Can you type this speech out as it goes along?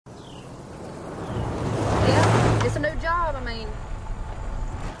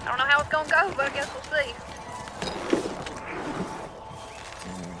it's gonna go, but I guess we'll see.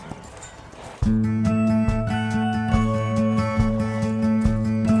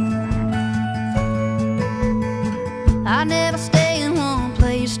 I never stay in one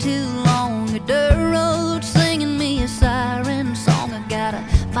place too long. A dirt road singing me a siren song. I gotta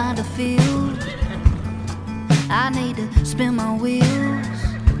find a field. I need to spin my wheels.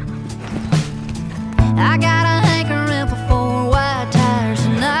 I got a hankering for 4 wide tires,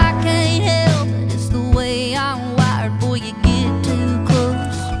 and I can't help it, it's the way I'm wired. Boy, you get too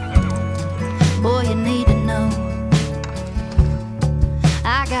close, boy, you need to know.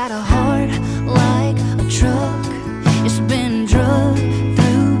 I got a heart like a truck, it's been drugged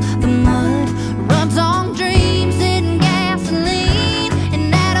through the mud, runs on dreams and gasoline,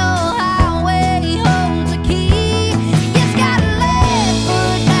 and that old highway holds a key. It's got a left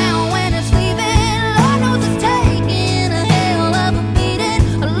foot down when it's leaving. Lord knows it's taking a hell of a beating.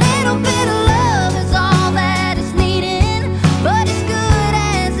 A little bit of love is all that it's needing, but as good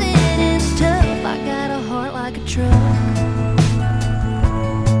as it is tough, I got a heart like a truck.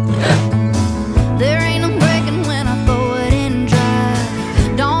 There ain't no breaking when I throw it in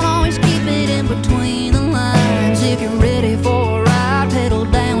drive. Don't always keep it in between the lines. If you're ready for a ride, pedal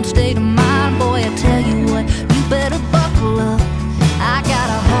down, state of mind. Boy, I tell you what, you better buckle up. I got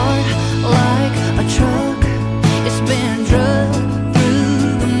a heart like a truck, it's been drugged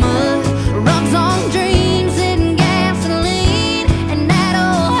through the mud, runs on dreams and gasoline, and that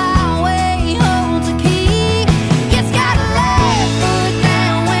old highway holds a key. It's got a left foot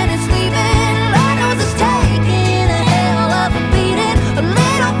down when it's leaving. Lord knows it's taking a hell of a beating. A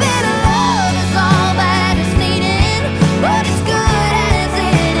little bit of love is all that it's needing, but as good as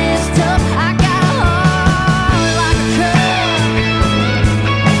it is tough, I got a heart like a truck.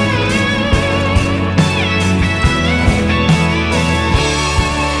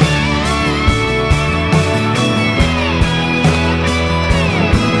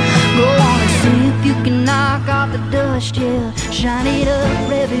 Go on and see if you can knock off the dust, yeah. Shine it up,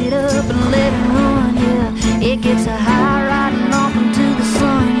 rev it up, and let it run, yeah. It gets a high riding off into the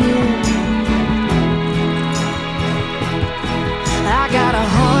sun, yeah. I got a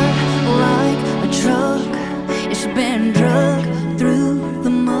heart like a truck, it's been drugged through the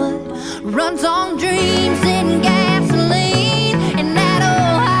mud, runs on dreams and gasoline, and that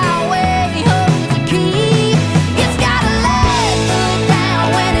old highway holds a key. It's got a left foot down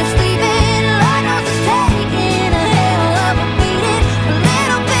when it's leaving. Lord knows it's taking a hell of a beating. A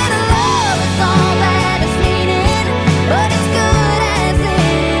little bit of love is all that it's needing, but as good as it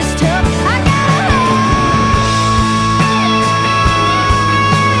is tough, I got a heart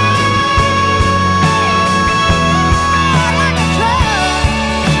like a truck.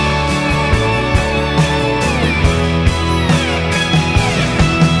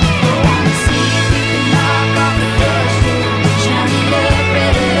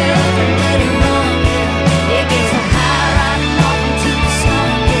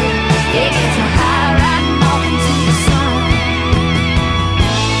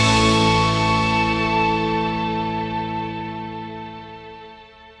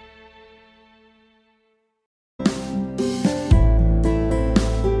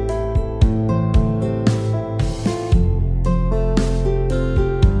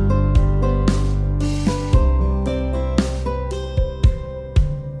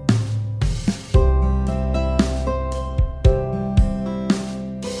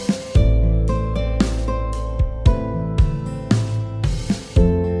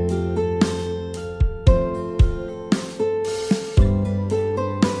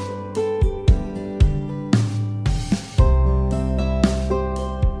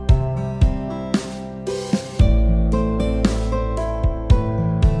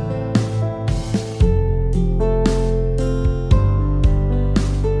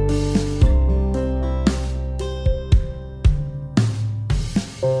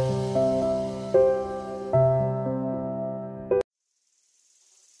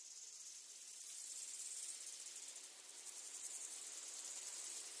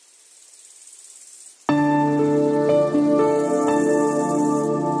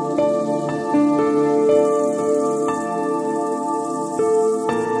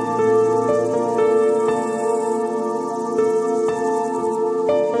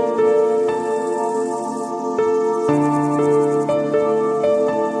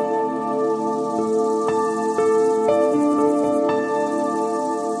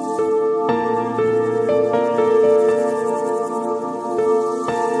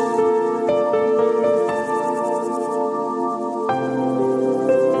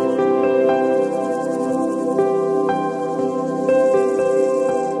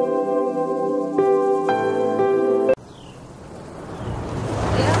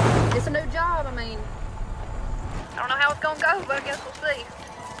 see.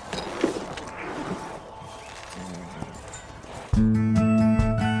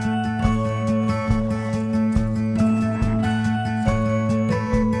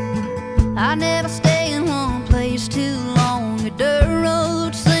 I never stay in one place too long. A dirt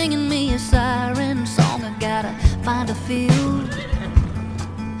road singing me a siren song. I gotta find a field.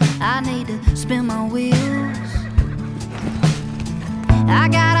 I need to spin my wheels. I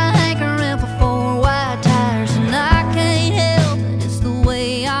got a hankering for 4 wide tires, and I can't help it, it's the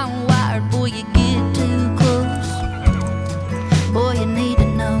way I'm wired. Boy, you get too close, boy, you need to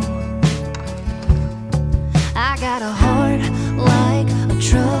know. I got a heart like a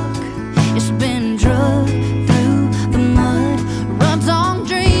truck. It's been drugged through the mud, runs on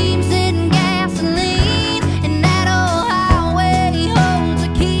dreams and gasoline, and that old highway holds a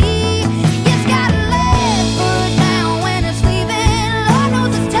key. It's got a left foot down when it's leaving. Lord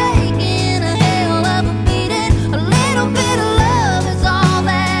knows it's taking a hell of a beating. A little bit of love is all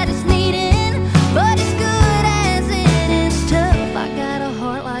that it's needing, but as good as it is tough, I got a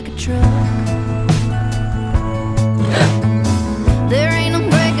heart like a truck. There ain't no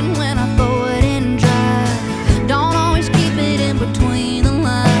breaking when I throw it in drive. Don't always keep it in between the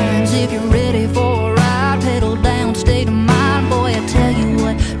lines. If you're ready for a ride, pedal down, state of mind. Boy, I tell you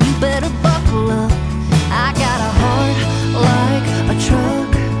what, you better buckle up. I got a heart like a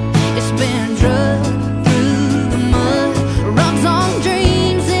truck. It's been drugged through the mud, runs on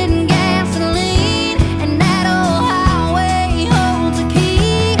dreams and gasoline, and that old highway holds a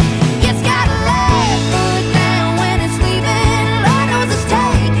key. It's got a left foot down when it's leaving. Lord knows it's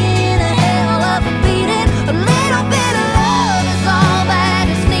taking a hell of a beating. A little bit of love is all that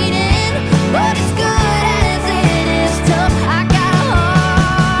it's needing, but as good as it is tough, I got a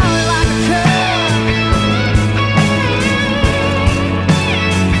heart like a truck.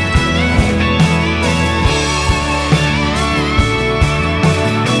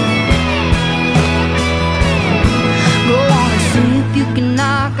 Go on and see if you can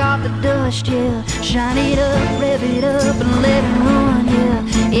knock off the dust, yeah. Shine it up, rev it up, and let it run,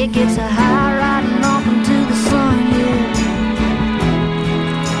 yeah. It gets a high